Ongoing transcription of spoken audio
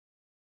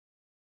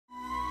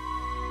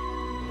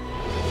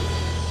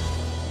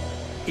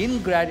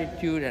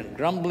ingratitude and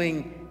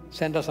grumbling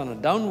sent us on a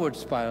downward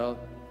spiral,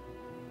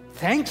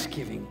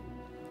 thanksgiving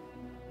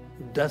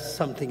does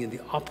something in the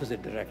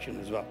opposite direction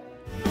as well.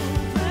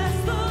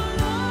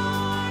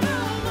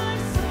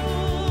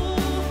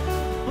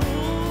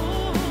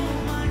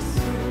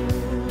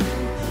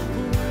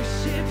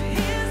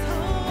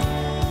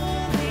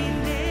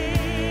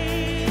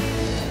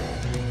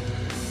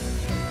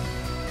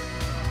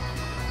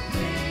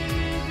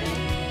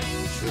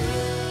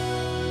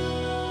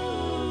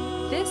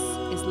 This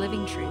is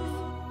Living Truth.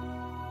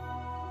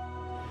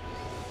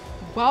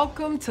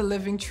 Welcome to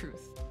Living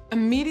Truth, a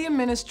media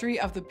ministry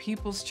of the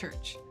People's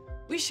Church.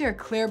 We share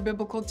clear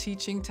biblical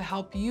teaching to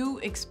help you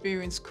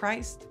experience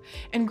Christ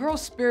and grow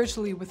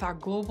spiritually with our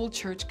global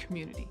church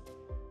community.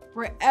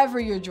 Wherever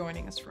you're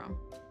joining us from,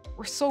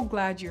 we're so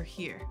glad you're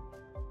here.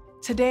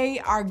 Today,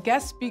 our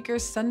guest speaker,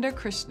 Sunder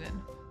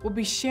Krishnan, will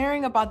be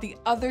sharing about the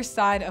other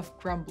side of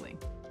grumbling.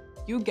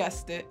 You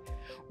guessed it.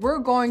 We're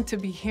going to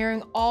be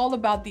hearing all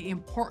about the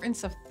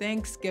importance of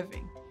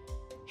Thanksgiving.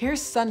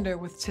 Here's Sunder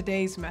with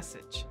today's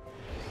message.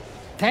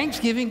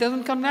 Thanksgiving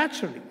doesn't come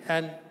naturally.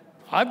 And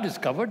I've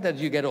discovered that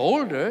as you get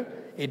older,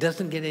 it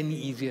doesn't get any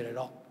easier at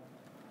all.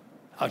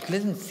 Or it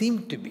doesn't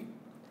seem to be.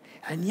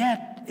 And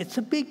yet, it's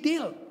a big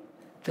deal.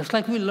 Just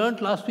like we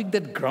learned last week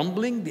that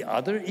grumbling, the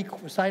other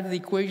side of the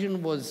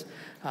equation, was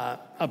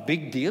a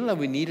big deal, and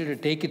we needed to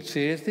take it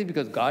seriously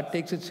because God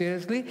takes it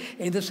seriously.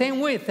 In the same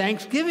way,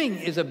 Thanksgiving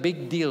is a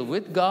big deal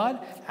with God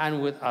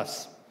and with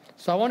us.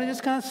 So I want to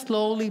just kind of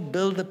slowly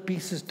build the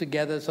pieces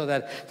together so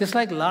that just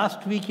like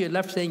last week you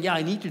left saying, yeah,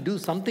 I need to do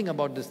something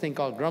about this thing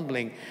called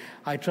grumbling,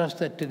 I trust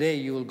that today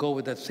you will go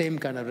with that same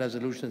kind of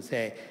resolution and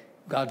say,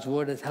 God's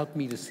word has helped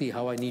me to see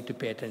how I need to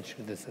pay attention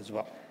to this as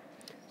well.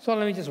 So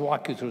let me just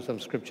walk you through some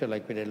scripture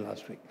like we did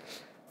last week.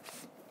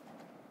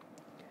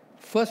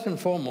 First and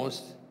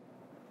foremost,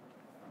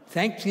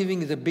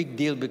 Thanksgiving is a big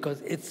deal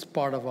because it's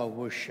part of our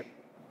worship.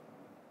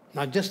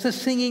 Not just the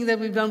singing that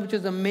we've done, which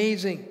is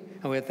amazing,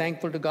 and we're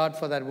thankful to God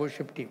for that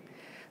worship team,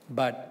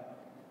 but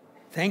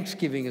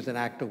Thanksgiving is an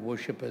act of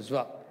worship as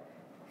well.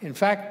 In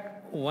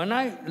fact, when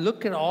I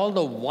look at all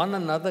the one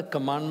another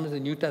commandments in the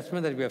New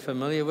Testament that we are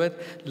familiar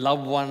with,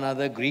 love one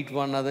another, greet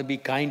one another, be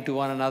kind to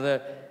one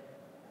another,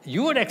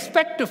 you would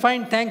expect to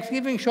find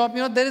Thanksgiving show up.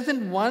 There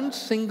isn't one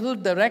single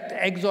direct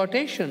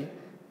exhortation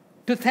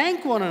to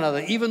thank one another,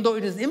 even though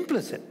it is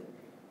implicit.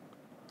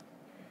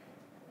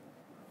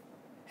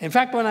 In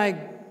fact, when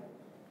I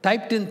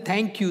typed in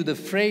thank you, the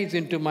phrase,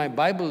 into my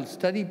Bible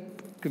study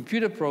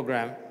computer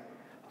program,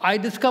 I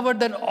discovered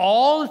that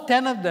all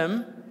 10 of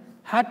them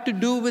had to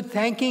do with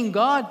thanking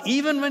God,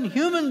 even when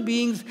human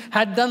beings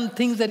had done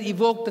things that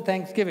evoked the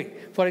thanksgiving.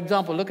 For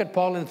example, look at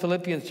Paul in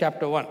Philippians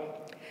chapter 1.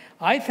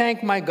 I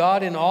thank my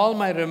God in all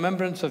my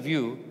remembrance of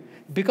you,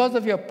 because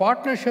of your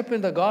partnership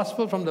in the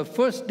gospel from the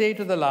first day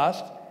to the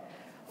last.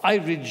 I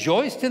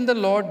rejoiced in the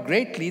Lord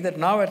greatly that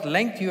now at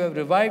length you have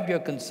revived your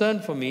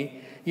concern for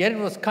me, yet it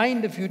was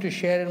kind of you to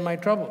share in my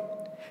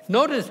trouble.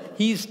 Notice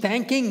he's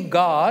thanking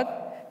God.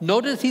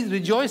 Notice he's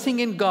rejoicing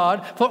in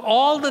God for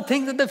all the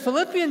things that the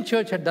Philippian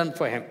church had done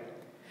for him.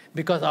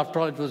 Because after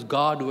all, it was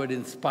God who had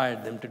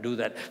inspired them to do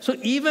that. So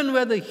even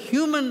where the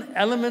human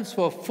elements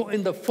were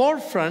in the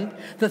forefront,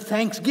 the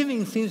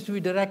thanksgiving seems to be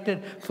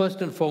directed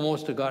first and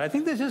foremost to God. I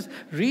think this just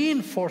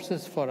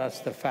reinforces for us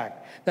the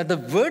fact that the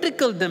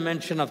vertical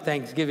dimension of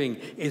thanksgiving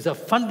is of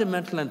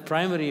fundamental and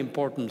primary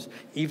importance,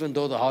 even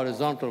though the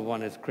horizontal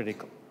one is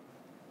critical.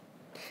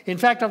 In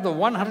fact, of the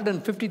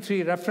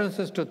 153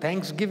 references to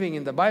thanksgiving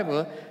in the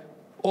Bible,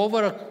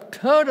 over a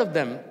third of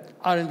them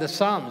are in the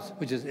Psalms,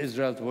 which is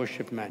Israel's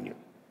worship manual.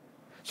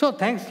 So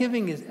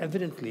Thanksgiving is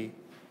evidently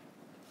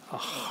a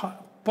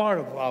part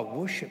of our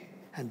worship,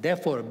 and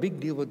therefore a big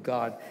deal with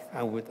God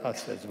and with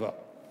us as well.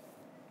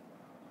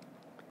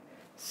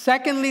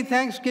 Secondly,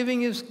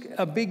 Thanksgiving is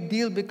a big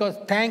deal because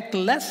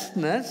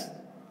thanklessness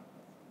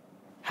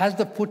has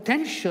the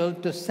potential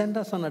to send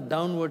us on a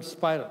downward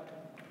spiral.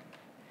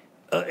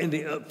 In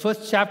the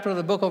first chapter of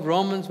the book of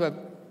Romans, where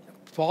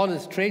Paul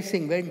is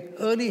tracing very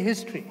early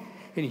history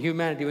in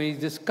humanity, when he's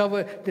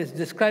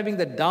describing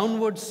the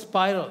downward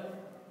spiral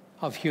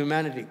of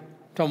humanity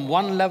from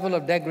one level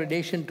of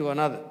degradation to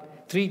another.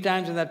 3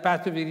 times in that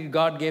passage we read,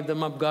 God gave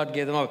them up, God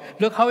gave them up.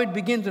 Look how it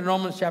begins in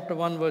Romans chapter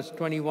 1, verse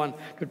 21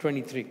 to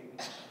 23.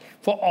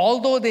 For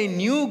although they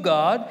knew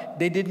God,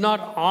 they did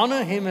not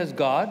honor him as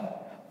God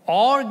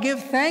or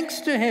give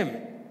thanks to him,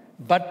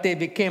 but they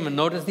became, and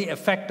notice the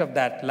effect of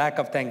that lack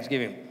of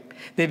thanksgiving.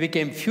 They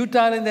became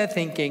futile in their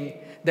thinking,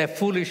 their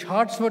foolish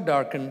hearts were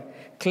darkened.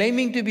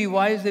 Claiming to be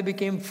wise, they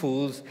became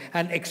fools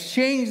and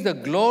exchanged the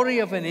glory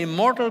of an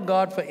immortal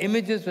God for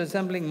images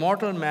resembling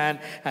mortal man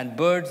and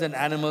birds and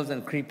animals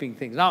and creeping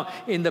things. Now,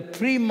 in the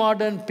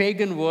pre-modern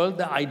pagan world,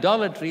 the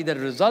idolatry that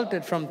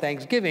resulted from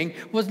Thanksgiving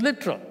was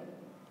literal.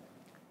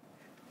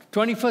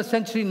 21st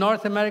century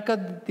North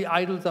America, the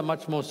idols are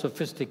much more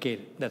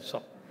sophisticated, that's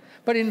all.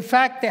 But in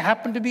fact, they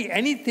happen to be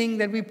anything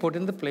that we put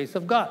in the place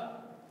of God.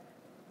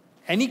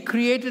 Any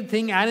created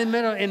thing,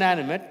 animate or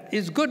inanimate,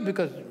 is good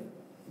because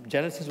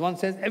Genesis 1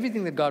 says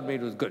everything that God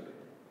made was good.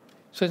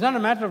 So it's not a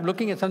matter of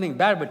looking at something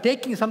bad, but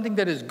taking something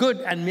that is good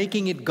and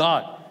making it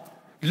God.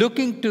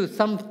 Looking to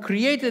some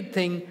created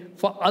thing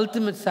for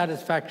ultimate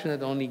satisfaction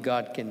that only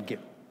God can give.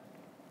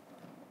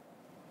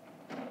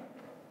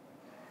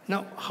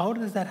 Now, how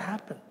does that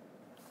happen?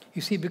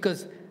 You see,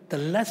 because the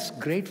less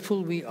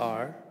grateful we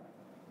are,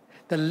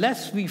 the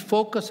less we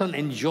focus on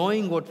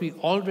enjoying what we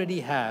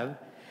already have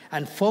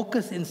and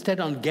focus instead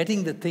on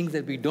getting the things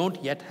that we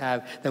don't yet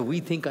have that we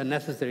think are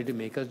necessary to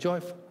make us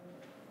joyful.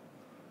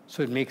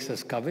 So it makes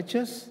us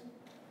covetous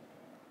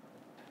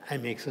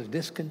and makes us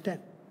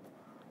discontent.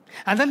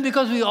 And then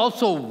because we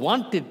also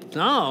want it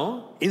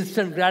now,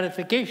 instant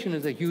gratification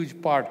is a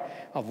huge part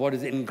of what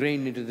is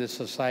ingrained into this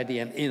society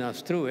and in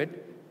us through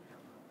it.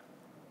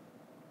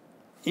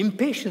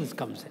 Impatience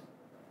comes in.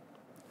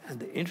 And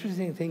the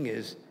interesting thing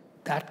is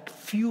that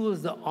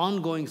fuels the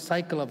ongoing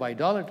cycle of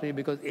idolatry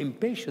because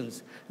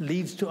impatience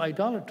leads to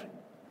idolatry.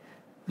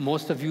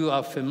 Most of you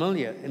are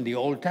familiar in the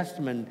Old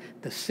Testament,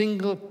 the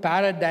single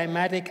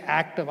paradigmatic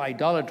act of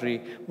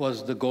idolatry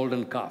was the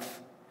golden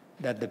calf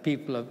that the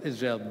people of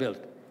Israel built.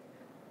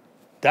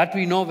 That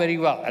we know very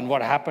well, and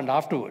what happened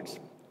afterwards.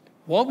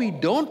 What we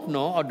don't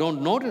know or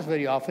don't notice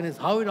very often is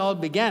how it all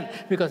began,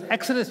 because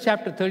Exodus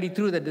chapter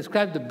 32 that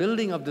describes the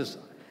building of this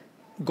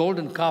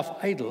golden calf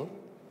idol,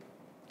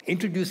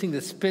 introducing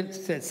the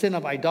sin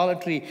of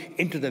idolatry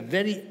into the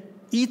very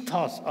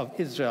ethos of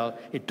Israel.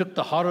 It took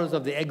the horrors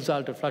of the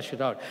exile to flush it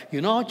out.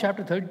 You know how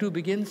chapter 32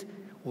 begins?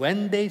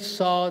 When they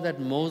saw that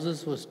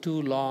Moses was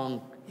too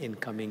long in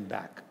coming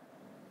back.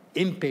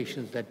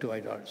 Impatience led to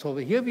idolatry. So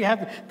over here we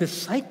have this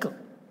cycle.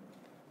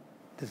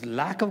 This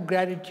lack of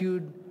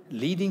gratitude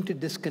leading to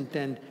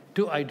discontent,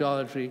 to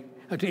idolatry,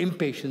 to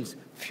impatience,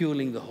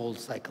 fueling the whole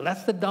cycle.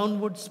 That's the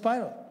downward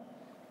spiral.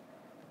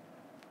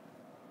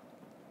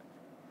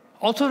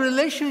 Also,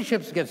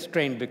 relationships get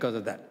strained because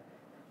of that.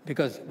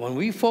 Because when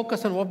we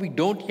focus on what we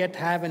don't yet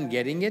have and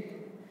getting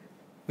it,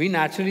 we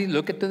naturally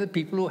look at the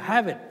people who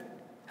have it.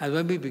 And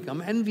when we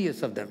become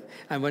envious of them.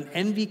 And when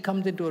envy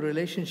comes into a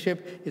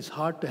relationship, it's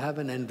hard to have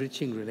an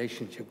enriching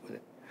relationship with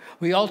it.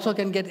 We also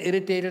can get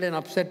irritated and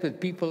upset with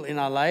people in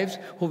our lives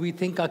who we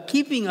think are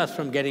keeping us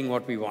from getting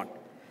what we want.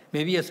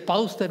 Maybe a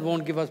spouse that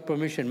won't give us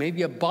permission.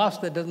 Maybe a boss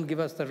that doesn't give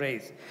us the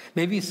raise.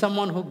 Maybe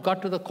someone who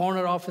got to the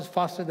corner office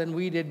faster than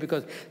we did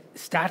because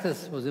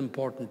status was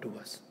important to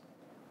us.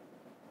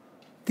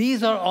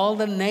 These are all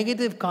the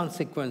negative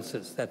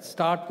consequences that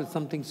start with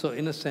something so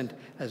innocent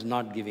as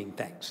not giving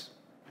thanks.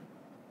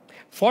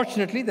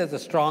 Fortunately, there's a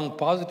strong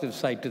positive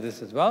side to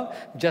this as well.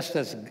 Just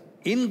as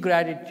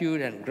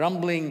ingratitude and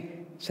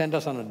grumbling send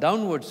us on a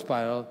downward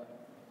spiral,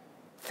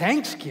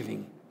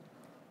 thanksgiving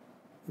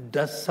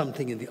does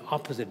something in the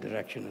opposite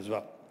direction as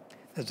well.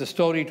 There's a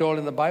story told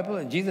in the Bible,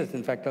 and Jesus,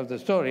 in fact, tells the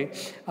story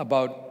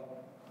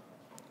about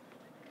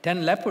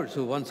 10 lepers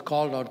who once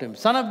called out to him,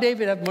 "Son of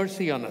David, have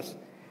mercy on us."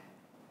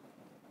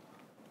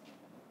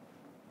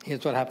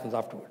 Here's what happens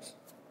afterwards.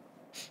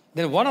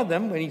 Then one of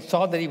them, when he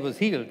saw that he was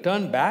healed,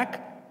 turned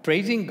back,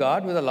 praising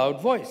God with a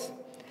loud voice.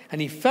 And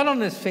he fell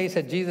on his face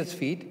at Jesus'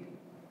 feet,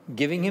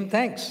 giving him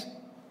thanks.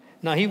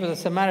 Now he was a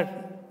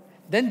Samaritan.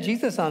 Then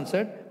Jesus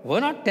answered, "Were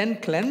not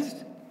 10 cleansed?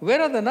 Where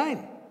are the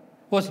 9?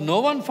 Was no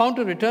one found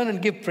to return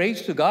and give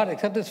praise to God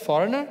except this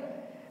foreigner?"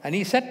 And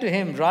he said to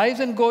him, "Rise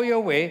and go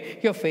your way.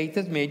 Your faith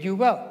has made you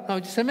well." Now,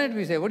 just a minute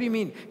we say, what do you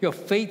mean, your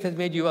faith has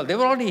made you well? They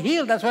were already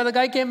healed. That's why the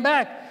guy came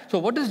back. So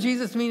what does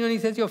Jesus mean when he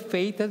says your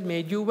faith has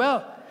made you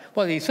well?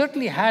 Well, he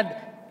certainly had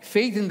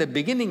faith in the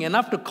beginning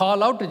enough to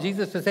call out to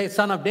Jesus to say,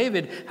 "Son of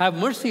David, have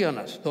mercy on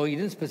us." Though he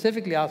didn't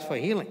specifically ask for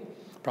healing.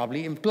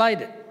 Probably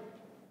implied it.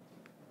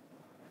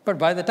 But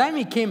by the time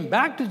he came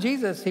back to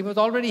Jesus, he was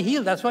already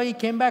healed. That's why he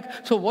came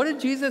back. So what did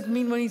Jesus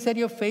mean when he said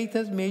your faith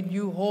has made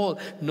you whole?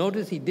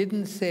 Notice he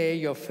didn't say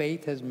your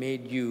faith has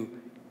made you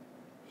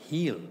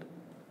healed.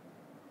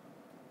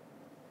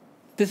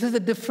 This is a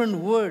different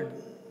word.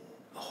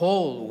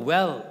 Whole,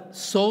 well,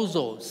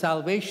 sozo,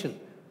 salvation.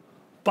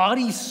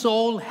 Body,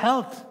 soul,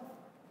 health.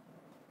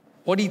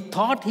 What he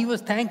thought he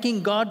was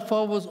thanking God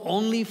for was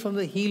only from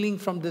the healing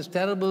from this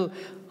terrible,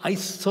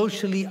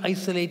 socially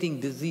isolating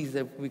disease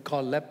that we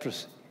call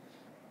leprosy.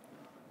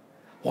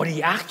 What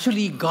he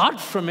actually got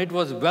from it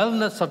was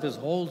wellness of his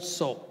whole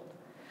soul.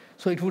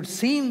 So it would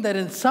seem that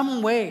in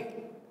some way,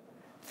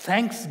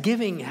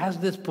 thanksgiving has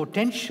this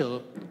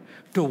potential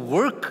to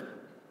work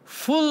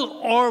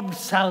full-orbed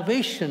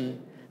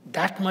salvation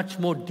that much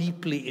more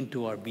deeply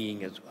into our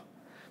being as well.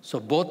 So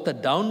both the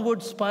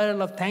downward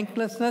spiral of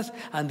thanklessness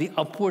and the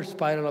upward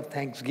spiral of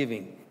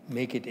thanksgiving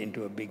make it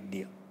into a big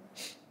deal.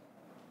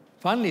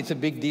 Finally, it's a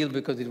big deal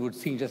because it would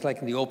seem, just like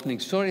in the opening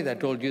story that I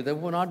told you, that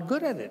we're not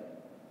good at it.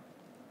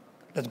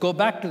 Let's go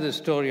back to the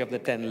story of the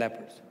 10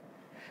 lepers.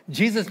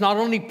 Jesus not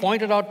only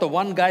pointed out the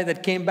one guy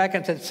that came back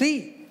and said,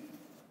 "See,"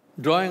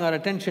 drawing our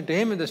attention to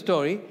him in the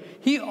story,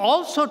 he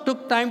also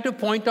took time to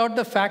point out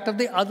the fact of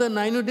the other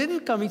 9 who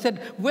didn't come. He said,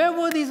 "Where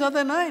were these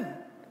other 9?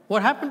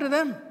 What happened to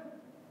them?"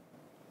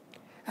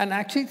 And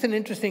actually, it's an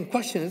interesting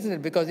question, isn't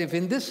it? Because if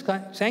in this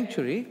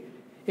sanctuary,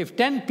 if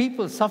 10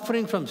 people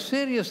suffering from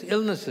serious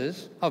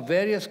illnesses of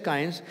various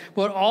kinds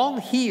were all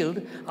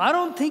healed, I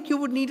don't think you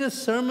would need a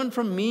sermon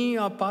from me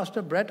or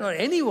Pastor Brett or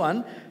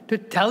anyone to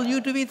tell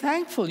you to be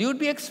thankful. You would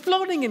be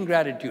exploding in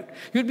gratitude.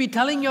 You'd be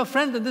telling your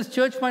friends that this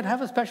church might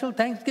have a special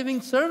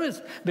Thanksgiving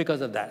service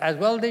because of that. As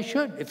well they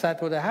should, if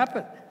that were to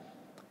happen.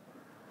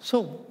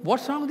 So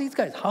what's wrong with these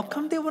guys? How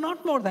come they were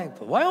not more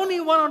thankful? Why only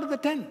 1 out of the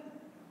 10?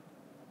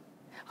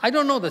 I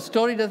don't know. The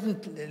story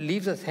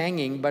leaves us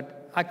hanging,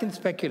 but I can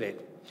speculate.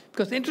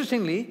 Because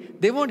interestingly,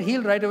 they weren't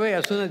healed right away.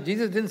 As soon as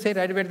Jesus didn't say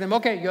right away to them,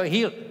 okay, you're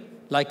healed,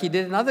 like he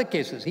did in other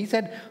cases. He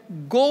said,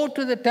 go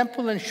to the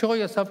temple and show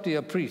yourself to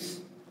your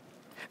priests.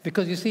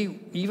 Because you see,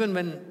 even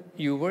when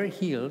you were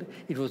healed,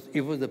 it was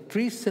the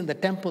priests in the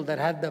temple that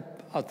had the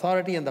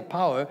authority and the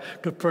power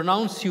to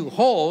pronounce you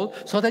whole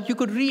so that you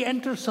could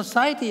re-enter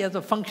society as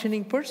a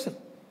functioning person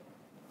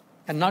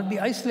and not be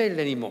isolated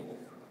anymore.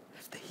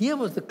 Here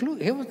was the clue.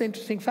 Here was the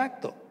interesting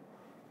fact, though.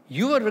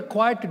 You were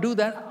required to do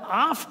that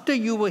after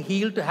you were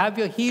healed to have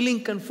your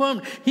healing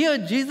confirmed. Here,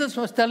 Jesus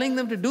was telling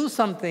them to do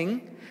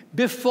something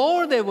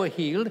before they were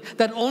healed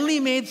that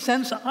only made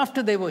sense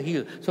after they were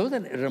healed. So it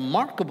was a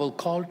remarkable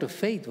call to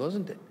faith,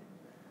 wasn't it?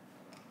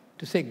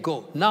 To say,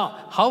 go.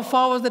 Now, how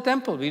far was the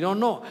temple? We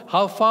don't know.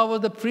 How far were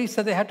the priests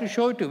that they had to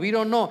show it to? We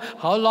don't know.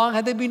 How long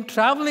had they been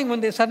traveling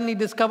when they suddenly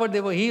discovered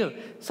they were healed?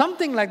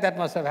 Something like that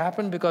must have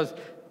happened, because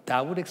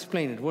that would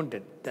explain it, wouldn't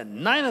it?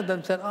 Then 9 of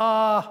them said,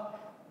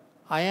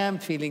 I am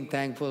feeling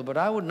thankful, but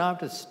I would now have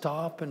to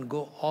stop and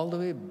go all the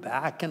way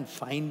back and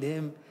find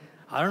him.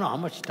 I don't know how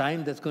much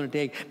time that's going to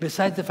take.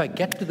 Besides, if I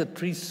get to the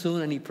priest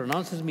soon and he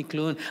pronounces me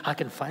clean, I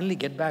can finally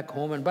get back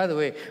home. And by the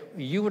way,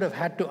 you would have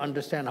had to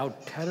understand how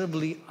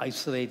terribly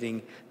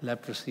isolating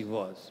leprosy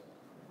was,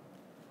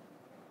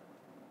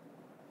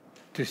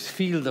 to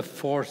feel the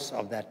force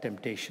of that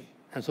temptation.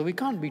 And so we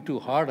can't be too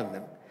hard on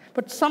them.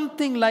 But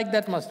something like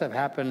that must have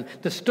happened.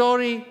 The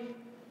story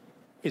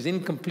is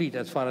incomplete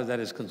as far as that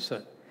is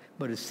concerned.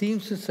 But it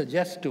seems to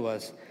suggest to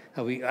us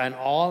that we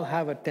all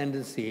have a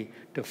tendency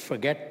to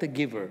forget the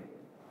giver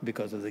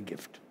because of the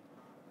gift,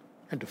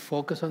 and to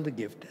focus on the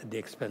gift at the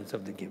expense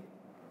of the giver.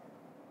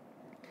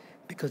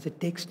 Because it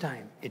takes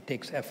time, it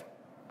takes effort.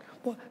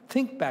 Well,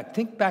 think back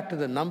to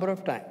the number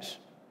of times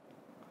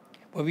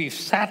where we've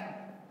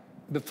sat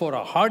before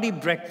a hearty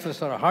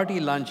breakfast or a hearty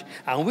lunch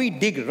and we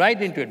dig right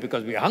into it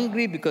because we're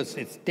hungry, because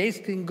it's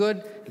tasting good,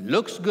 it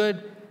looks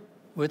good,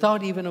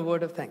 without even a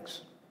word of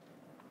thanks.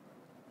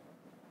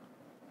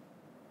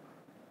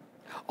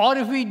 Or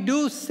if we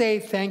do say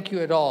thank you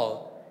at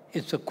all,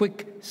 it's a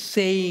quick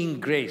saying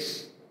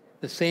grace,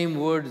 the same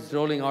words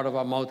rolling out of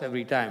our mouth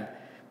every time,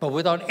 but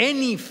without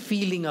any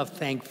feeling of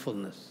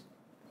thankfulness.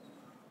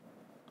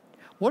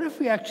 What if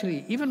we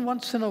actually, even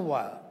once in a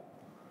while,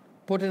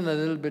 put in a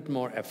little bit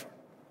more effort?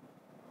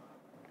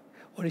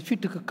 Or if you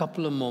took a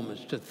couple of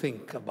moments to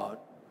think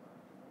about,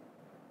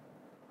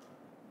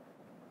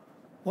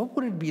 what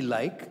would it be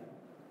like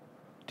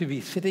to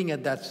be sitting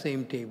at that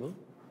same table,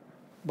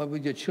 but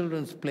with your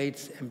children's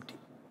plates empty?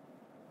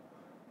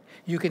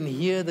 You can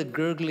hear the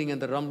gurgling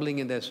and the rumbling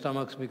in their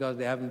stomachs because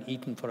they haven't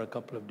eaten for a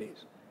couple of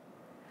days.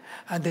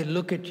 And they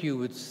look at you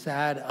with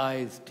sad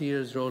eyes,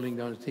 tears rolling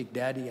down, and say,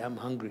 Daddy, I'm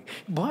hungry.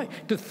 Boy,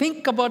 to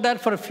think about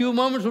that for a few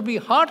moments would be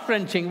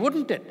heart-wrenching,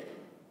 wouldn't it?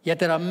 Yet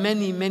there are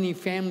many, many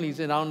families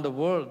around the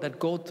world that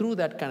go through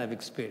that kind of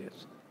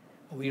experience.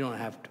 We don't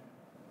have to.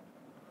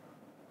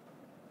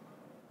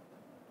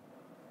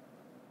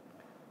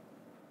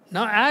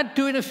 Now add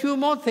to it a few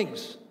more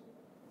things.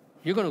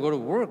 You're going to go to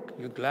work.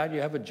 You're glad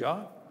you have a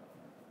job.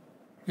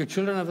 Your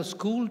children have a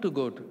school to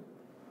go to.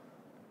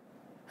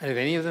 And if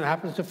any of them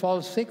happens to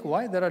fall sick,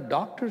 why? There are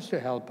doctors to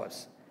help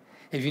us.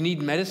 If you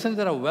need medicine,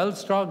 there are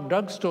well-stocked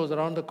drugstores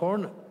around the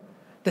corner.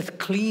 There's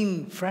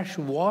clean, fresh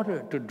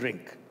water to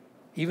drink,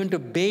 even to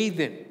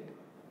bathe in.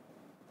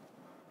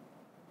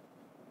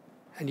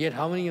 And yet,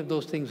 how many of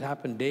those things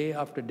happen day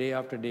after day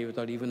after day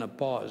without even a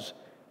pause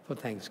for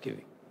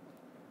Thanksgiving,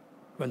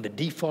 when the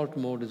default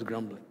mode is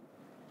grumbling?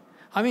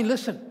 I mean,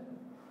 listen.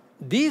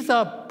 These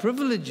are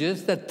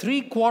privileges that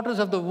 3/4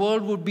 of the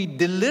world would be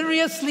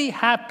deliriously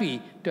happy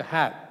to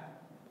have.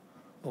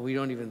 But we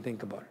don't even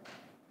think about it.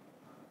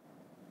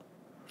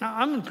 Now,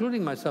 I'm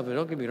including myself.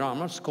 Don't get me wrong. I'm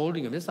not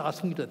scolding you. I'm just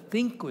asking you to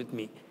think with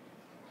me.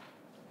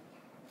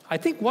 I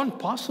think one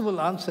possible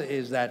answer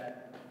is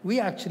that we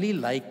actually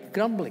like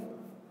grumbling.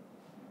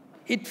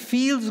 It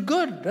feels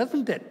good,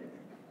 doesn't it?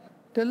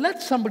 To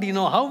let somebody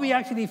know how we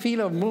actually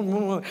feel, of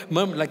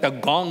like the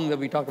gong that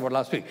we talked about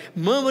last week.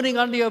 Murmuring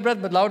under your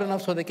breath, but loud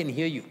enough so they can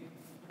hear you.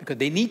 Because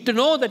they need to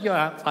know that you're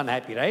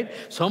unhappy, right?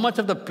 So much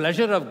of the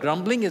pleasure of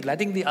grumbling is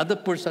letting the other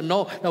person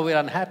know that we're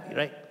unhappy,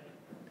 right?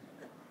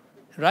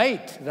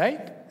 Right?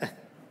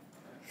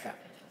 Yeah.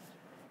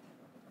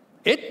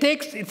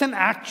 It's an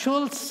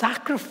actual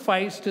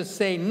sacrifice to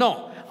say,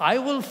 no, I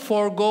will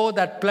forego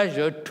that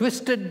pleasure,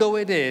 twisted though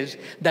it is,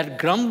 that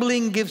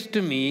grumbling gives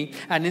to me,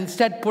 and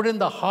instead put in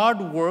the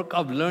hard work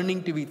of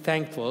learning to be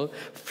thankful,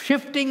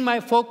 shifting my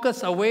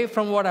focus away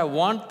from what I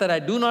want that I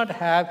do not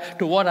have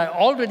to what I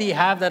already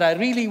have that I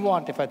really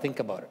want, if I think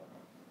about it.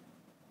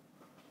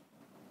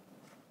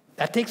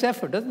 That takes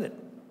effort, doesn't it?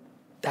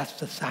 That's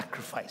the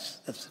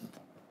sacrifice. That's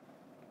simple.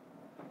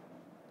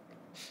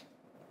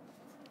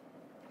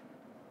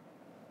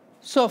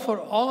 So for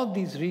all of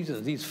these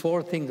reasons, these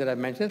 4 things that I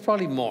mentioned, there's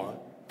probably more.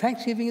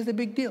 Thanksgiving is a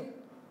big deal.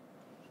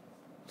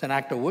 It's an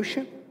act of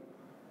worship.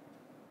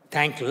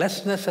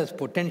 Thanklessness has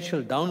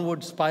potential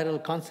downward spiral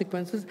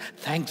consequences.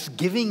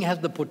 Thanksgiving has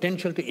the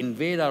potential to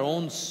invade our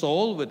own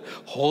soul with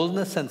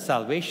wholeness and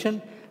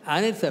salvation.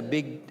 And it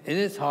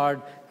is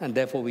hard, and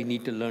therefore we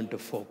need to learn to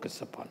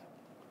focus upon it.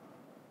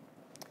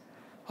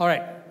 All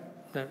right.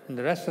 In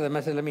the rest of the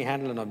message, let me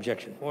handle an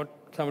objection. What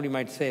somebody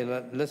might say,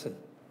 listen,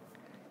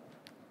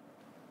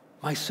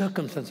 my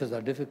circumstances are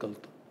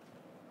difficult.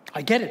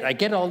 I get it. I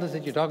get all this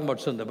that you're talking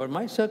about, Sunder, but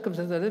my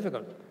circumstances are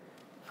difficult.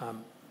 I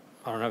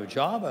don't have a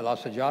job. I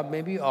lost a job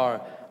maybe, or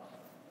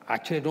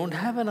actually I don't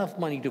have enough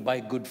money to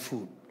buy good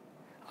food.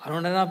 I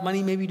don't have enough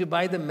money maybe to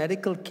buy the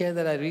medical care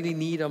that I really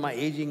need or my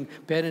aging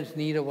parents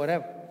need or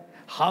whatever.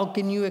 How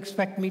can you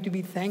expect me to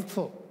be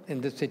thankful in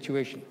this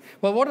situation?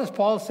 Well, what does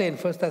Paul say in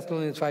 1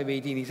 Thessalonians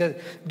 5:18? He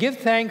says, give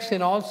thanks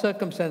in all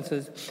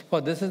circumstances, for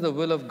this is the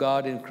will of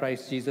God in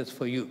Christ Jesus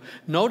for you.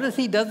 Notice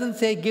he doesn't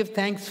say give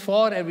thanks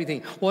for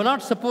everything. We're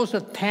not supposed to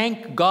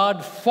thank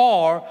God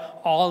for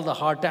all the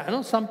hard times. I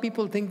know some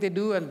people think they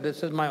do, and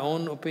this is my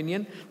own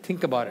opinion.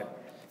 Think about it.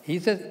 He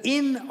says,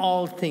 in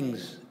all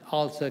things,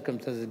 all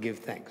circumstances, give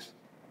thanks.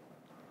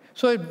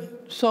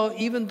 So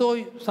even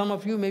though some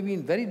of you may be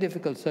in very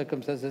difficult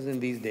circumstances in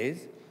these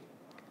days,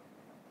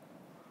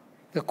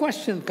 the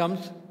question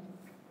comes,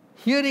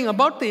 hearing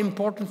about the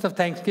importance of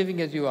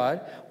thanksgiving as you are,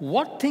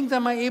 what things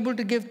am I able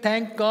to give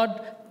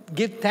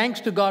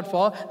thanks to God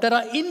for that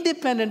are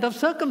independent of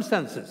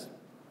circumstances?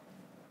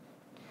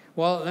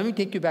 Well, let me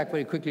take you back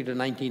very quickly to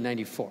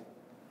 1994.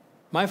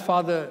 My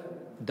father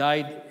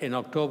died in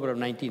October of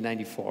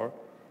 1994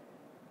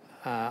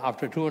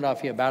 after a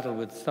 2.5-year battle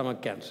with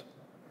stomach cancer.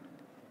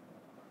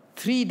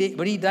 3 days,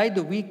 but he died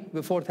the week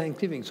before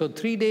Thanksgiving. So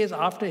 3 days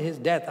after his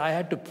death, I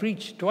had to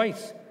preach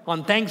twice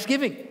on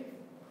Thanksgiving.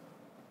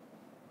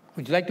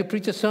 Would you like to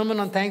preach a sermon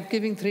on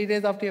Thanksgiving 3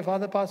 days after your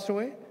father passed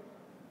away?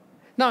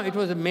 Now, it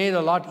was made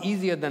a lot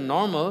easier than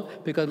normal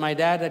because my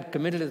dad had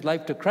committed his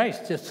life to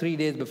Christ just 3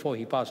 days before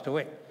he passed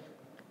away.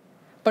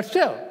 But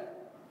still,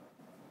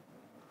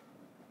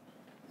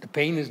 the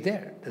pain is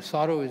there. The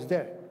sorrow is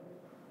there.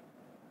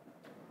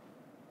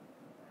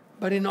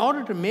 But in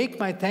order to make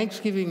my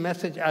Thanksgiving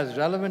message as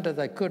relevant as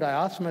I could, I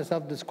asked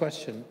myself this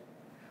question: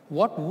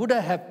 what would I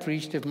have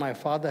preached if my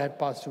father had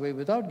passed away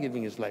without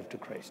giving his life to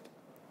Christ?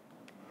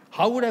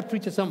 How would I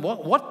preach a sermon?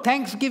 What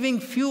Thanksgiving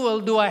fuel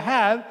do I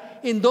have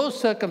in those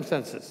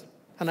circumstances?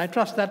 And I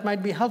trust that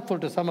might be helpful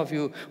to some of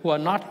you who are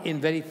not in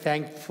very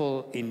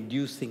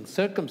thankful-inducing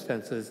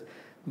circumstances,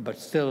 but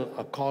still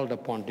are called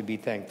upon to be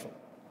thankful.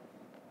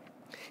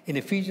 In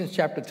Ephesians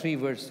chapter 3,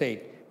 verse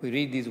 8, we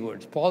read these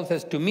words. Paul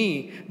says, to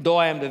me, though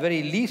I am the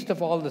very least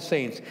of all the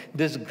saints,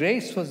 this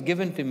grace was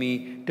given to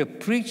me to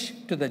preach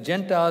to the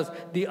Gentiles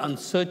the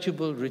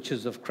unsearchable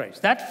riches of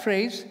Christ. That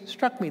phrase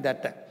struck me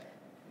that time.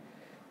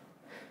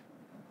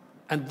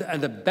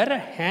 And the better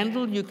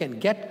handle you can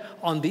get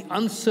on the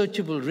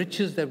unsearchable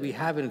riches that we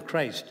have in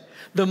Christ,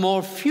 the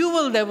more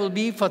fuel there will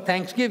be for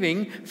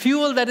thanksgiving,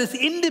 fuel that is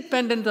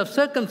independent of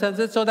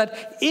circumstances, so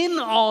that in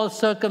all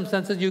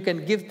circumstances you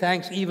can give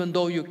thanks even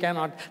though you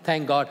cannot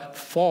thank God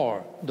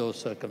for those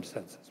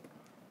circumstances.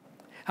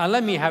 And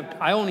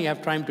I only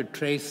have time to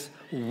trace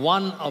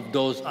one of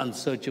those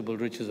unsearchable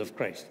riches of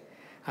Christ.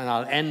 And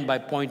I'll end by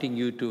pointing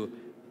you to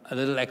a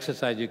little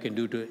exercise you can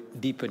do to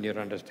deepen your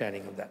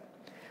understanding of that.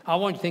 I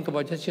want you to think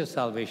about just your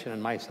salvation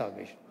and my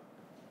salvation.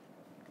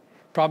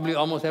 Probably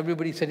almost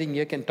everybody sitting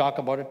here can talk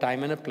about a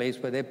time and a place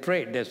where they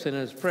prayed their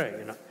sinner's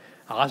prayer,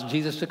 Ask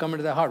Jesus to come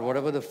into their heart,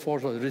 whatever the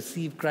force was.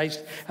 Receive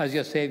Christ as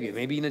your Savior.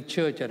 Maybe in a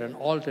church, at an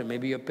altar.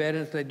 Maybe your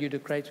parents led you to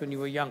Christ when you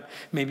were young.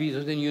 Maybe it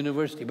was in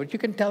university. But you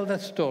can tell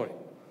that story.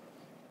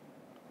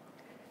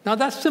 Now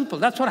that's simple.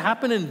 That's what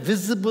happened in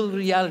visible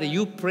reality.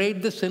 You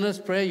prayed the sinner's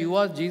prayer. You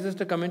asked Jesus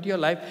to come into your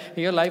life. And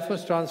your life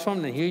was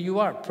transformed. And here you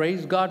are.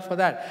 Praise God for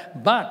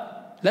that.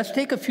 But let's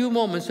take a few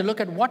moments to look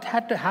at what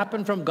had to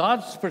happen from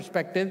God's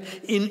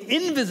perspective in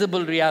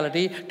invisible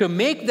reality to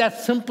make that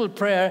simple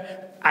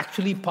prayer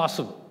actually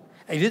possible.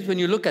 It is when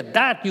you look at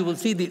that, you will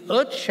see the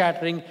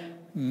earth-shattering,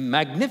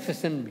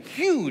 magnificent,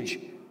 huge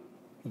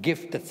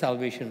gift that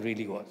salvation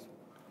really was.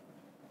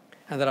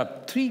 And there are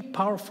 3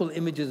 powerful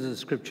images in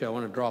Scripture I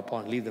want to draw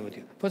upon, leave them with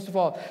you. First of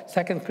all,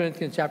 2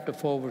 Corinthians chapter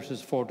 4,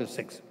 verses 4 to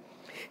 6.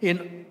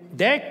 In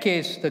their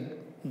case,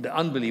 the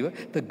unbeliever,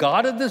 the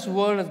God of this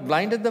world has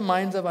blinded the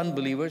minds of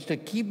unbelievers to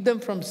keep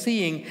them from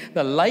seeing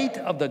the light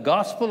of the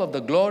gospel of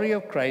the glory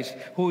of Christ,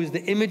 who is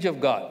the image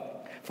of God.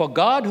 For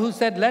God, who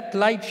said, let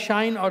light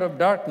shine out of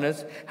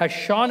darkness, has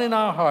shone in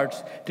our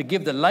hearts to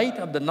give the light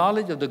of the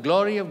knowledge of the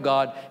glory of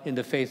God in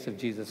the face of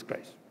Jesus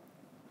Christ.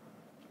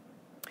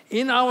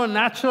 In our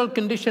natural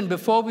condition,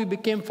 before we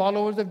became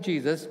followers of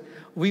Jesus,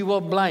 we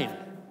were blind.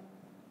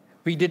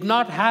 We did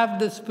not have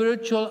the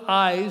spiritual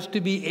eyes to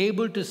be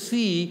able to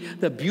see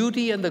the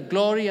beauty and the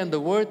glory and the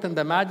worth and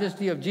the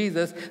majesty of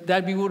Jesus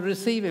that we would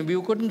receive him.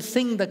 We couldn't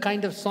sing the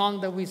kind of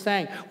song that we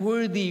sang,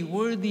 worthy,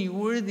 worthy,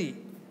 worthy.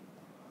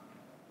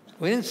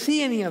 We didn't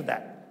see any of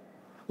that.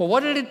 Well,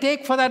 what did it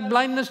take for that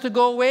blindness to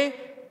go away?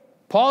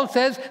 Paul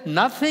says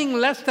nothing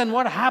less than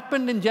what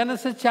happened in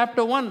Genesis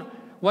chapter 1.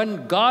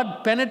 When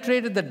God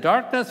penetrated the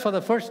darkness for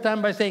the first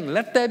time by saying,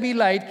 let there be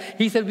light,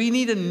 he said we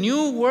need a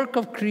new work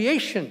of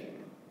creation,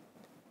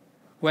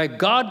 where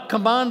God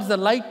commands the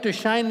light to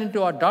shine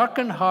into our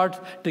darkened hearts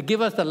to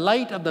give us the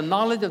light of the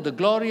knowledge of the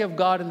glory of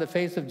God in the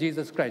face of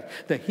Jesus Christ.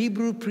 The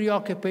Hebrew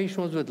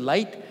preoccupation was with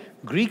light,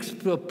 Greek's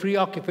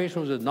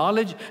preoccupation was with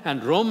knowledge,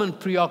 and Roman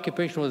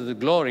preoccupation was with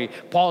glory.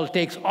 Paul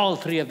takes all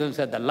three of them and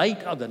said the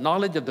light of the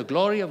knowledge of the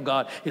glory of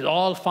God is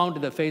all found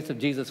in the face of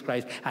Jesus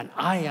Christ. And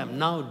I am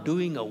now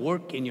doing a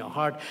work in your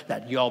heart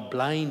that your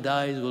blind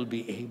eyes will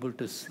be able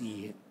to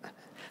see it.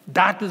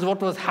 That is what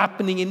was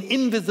happening in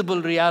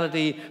invisible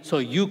reality, so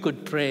you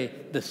could pray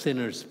the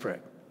sinner's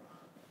prayer.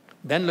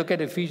 Then look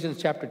at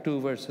Ephesians chapter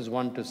 2, verses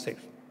 1 to 6.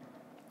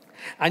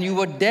 And you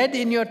were dead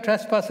in your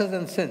trespasses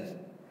and sins.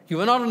 You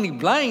were not only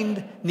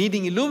blind,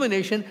 needing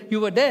illumination, you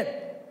were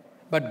dead.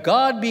 But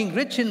God, being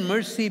rich in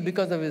mercy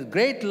because of his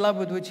great love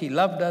with which he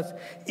loved us,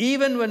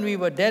 even when we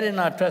were dead in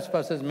our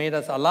trespasses, made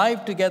us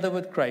alive together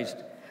with Christ.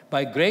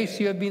 By grace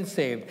you have been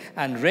saved,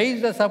 and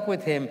raised us up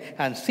with him,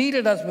 and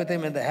seated us with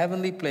him in the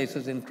heavenly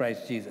places in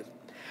Christ Jesus.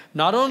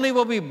 Not only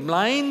were we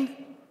blind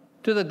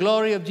to the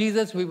glory of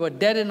Jesus, we were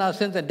dead in our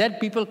sins, and dead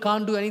people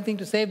can't do anything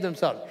to save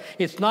themselves.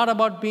 It's not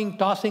about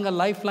tossing a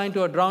lifeline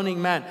to a drowning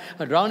man.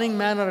 A drowning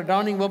man or a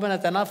drowning woman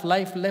has enough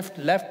life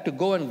left to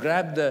go and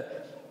grab the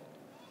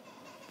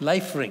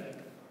life ring.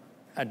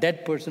 A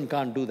dead person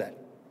can't do that.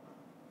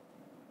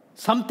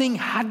 Something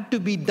had to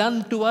be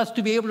done to us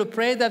to be able to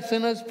pray that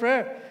sinner's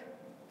prayer.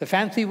 The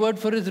fancy word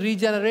for it is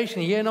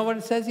regeneration. You know what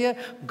it says here?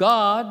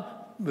 God,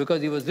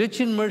 because he was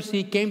rich in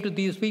mercy, came to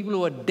these people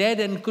who were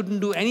dead and couldn't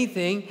do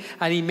anything,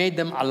 and he made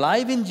them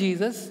alive in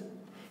Jesus.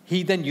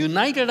 He then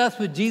united us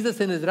with Jesus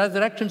in his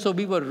resurrection, so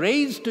we were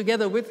raised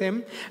together with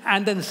him,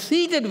 and then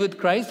seated with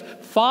Christ,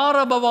 far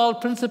above all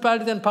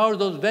principalities and powers,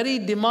 those very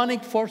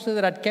demonic forces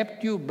that had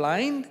kept you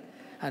blind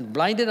and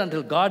blinded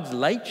until God's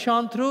light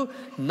shone through.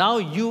 Now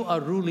you are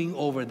ruling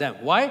over them.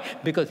 Why?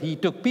 Because he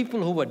took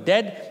people who were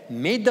dead,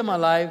 made them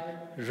alive,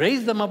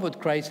 raised them up with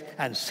Christ,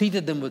 and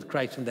seated them with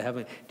Christ in the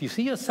heaven. Do you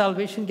see your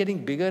salvation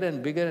getting bigger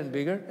and bigger and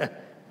bigger?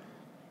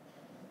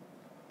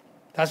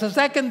 That's the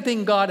second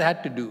thing God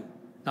had to do.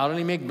 Not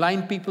only make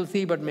blind people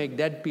see, but make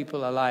dead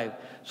people alive,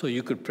 so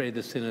you could pray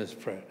the sinner's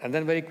prayer. And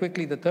then very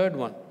quickly, the third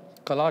one,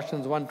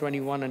 Colossians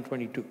 1:21 and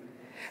 22.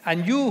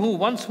 And you who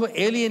once were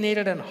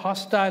alienated and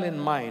hostile in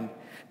mind,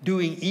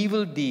 doing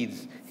evil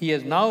deeds, he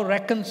has now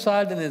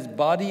reconciled in his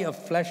body of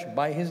flesh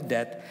by his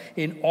death,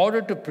 in order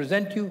to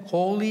present you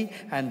holy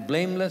and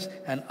blameless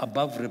and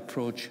above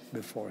reproach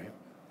before him.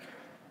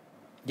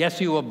 Yes,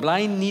 you were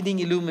blind, needing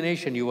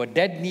illumination. You were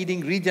dead,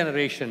 needing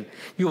regeneration.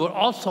 You were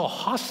also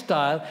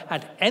hostile,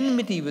 at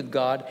enmity with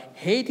God,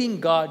 hating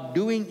God,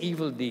 doing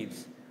evil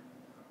deeds.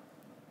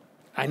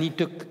 And he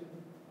took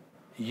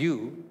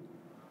you,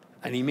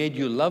 and he made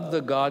you love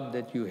the God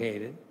that you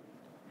hated.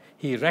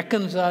 He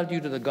reconciled you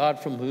to the God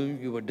from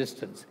whom you were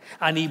distant.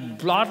 And he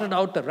blotted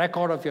out the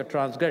record of your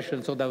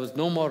transgression, so there was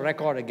no more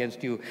record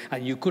against you,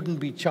 and you couldn't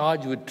be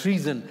charged with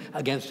treason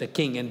against a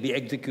king and be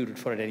executed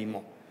for it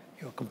anymore.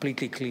 You're a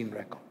completely clean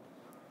record.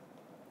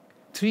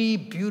 Three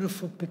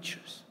beautiful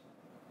pictures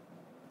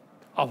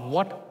of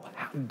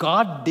what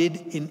God did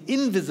in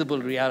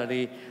invisible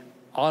reality,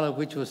 all of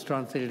which was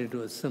translated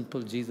into a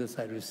simple Jesus,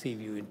 I receive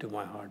you into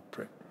my heart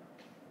prayer.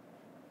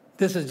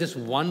 This is just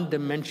one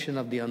dimension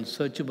of the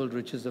unsearchable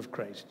riches of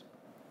Christ.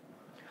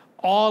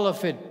 All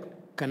of it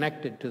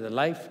connected to the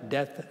life,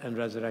 death, and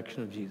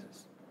resurrection of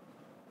Jesus.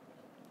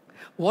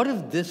 What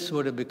if this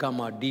were to become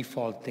our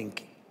default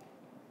thinking?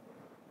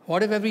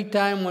 What if every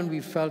time when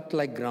we felt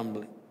like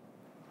grumbling,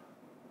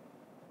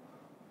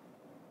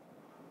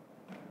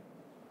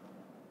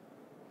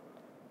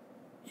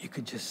 you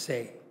could just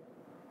say,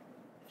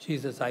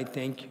 Jesus, I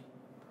thank you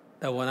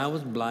that when I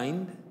was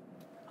blind,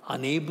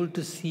 unable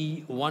to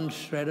see one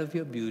shred of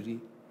your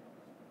beauty,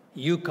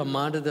 you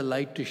commanded the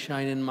light to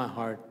shine in my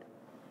heart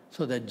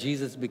so that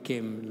Jesus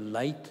became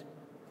light,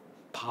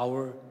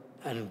 power,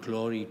 and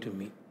glory to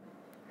me.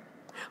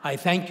 I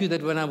thank you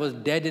that when I was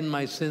dead in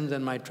my sins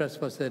and my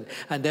trespasses,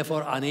 and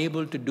therefore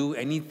unable to do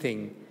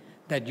anything,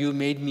 that you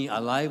made me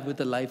alive with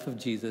the life of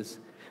Jesus.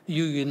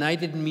 You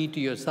united me to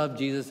yourself,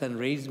 Jesus, and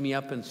raised me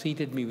up and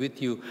seated me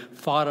with you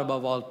far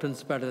above all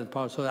principalities and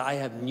powers, so that I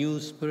have new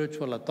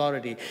spiritual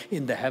authority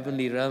in the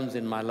heavenly realms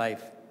in my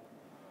life.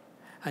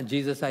 And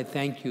Jesus, I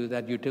thank you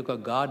that you took a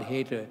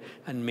God-hater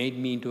and made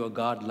me into a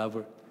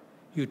God-lover.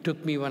 You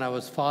took me when I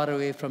was far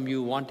away from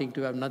you, wanting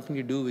to have nothing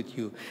to do with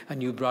you,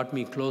 and you brought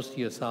me close to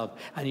yourself,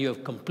 and you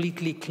have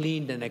completely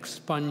cleaned and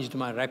expunged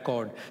my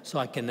record so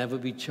I can never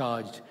be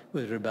charged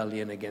with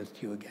rebellion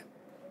against you again.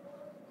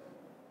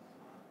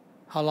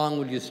 How long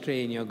will you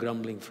stay in your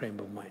grumbling frame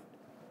of mind?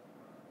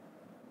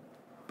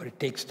 But it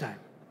takes time.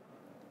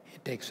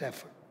 It takes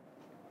effort.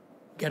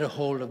 Get a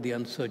hold of the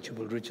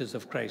unsearchable riches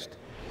of Christ.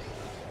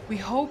 We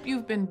hope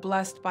you've been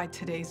blessed by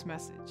today's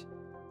message.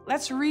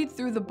 Let's read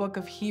through the book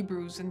of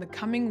Hebrews in the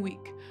coming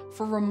week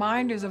for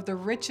reminders of the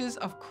riches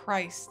of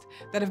Christ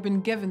that have been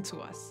given to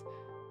us.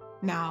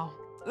 Now,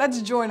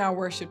 let's join our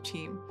worship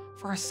team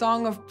for a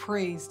song of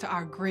praise to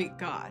our great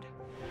God.